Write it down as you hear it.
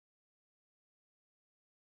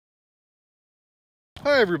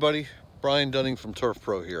Hi everybody, Brian Dunning from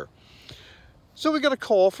Turfpro here. So we got a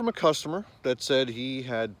call from a customer that said he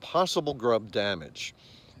had possible grub damage.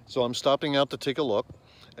 So I'm stopping out to take a look,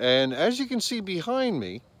 and as you can see behind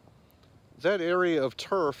me, that area of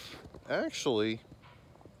turf actually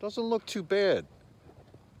doesn't look too bad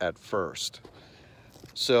at first.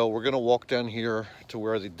 So we're gonna walk down here to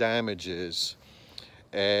where the damage is,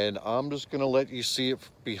 and I'm just gonna let you see it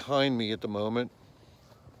behind me at the moment.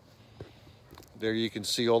 There you can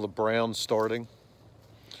see all the brown starting.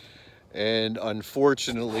 And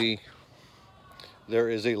unfortunately, there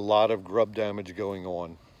is a lot of grub damage going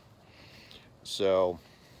on. So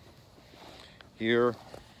here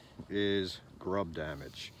is grub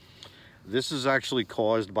damage. This is actually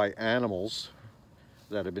caused by animals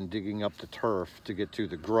that have been digging up the turf to get to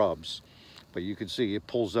the grubs. But you can see it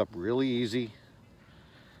pulls up really easy.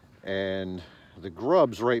 And the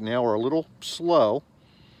grubs right now are a little slow,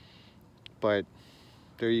 but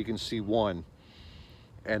there you can see one.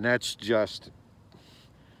 And that's just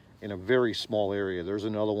in a very small area. There's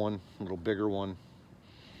another one, a little bigger one.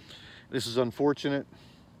 This is unfortunate.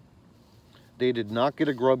 They did not get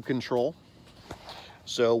a grub control.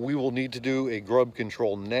 So we will need to do a grub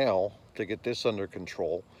control now to get this under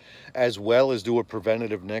control, as well as do a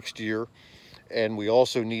preventative next year. And we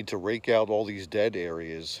also need to rake out all these dead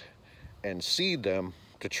areas and seed them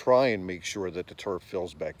to try and make sure that the turf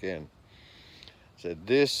fills back in. So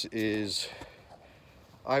this is,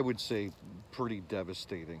 I would say, pretty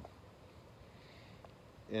devastating.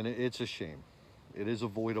 And it's a shame. It is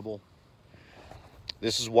avoidable.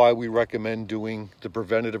 This is why we recommend doing the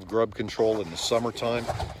preventative grub control in the summertime.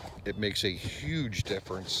 It makes a huge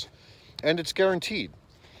difference, and it's guaranteed.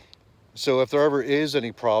 So if there ever is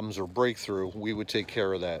any problems or breakthrough, we would take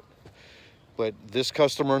care of that. But this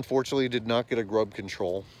customer unfortunately did not get a grub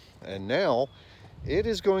control, and now it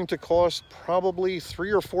is going to cost probably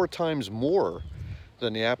 3 or 4 times more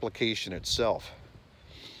than the application itself.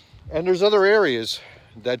 And there's other areas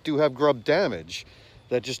that do have grub damage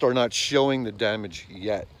that just are not showing the damage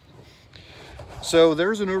yet. So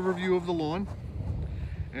there's an overview of the lawn,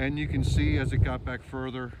 and you can see as it got back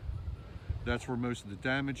further, that's where most of the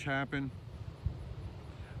damage happened.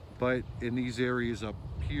 But in these areas up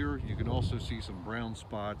here, you can also see some brown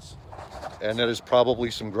spots, and that is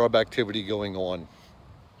probably some grub activity going on.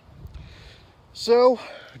 So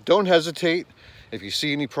don't hesitate. If you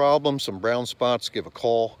see any problems, some brown spots, give a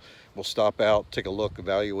call. We'll stop out, take a look,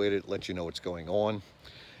 evaluate it, let you know what's going on.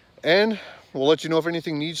 And we'll let you know if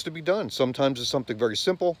anything needs to be done. Sometimes it's something very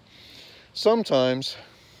simple. Sometimes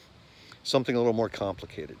something a little more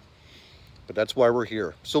complicated. But that's why we're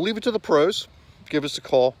here. So leave it to the pros. Give us a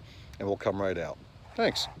call and we'll come right out.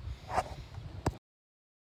 Thanks.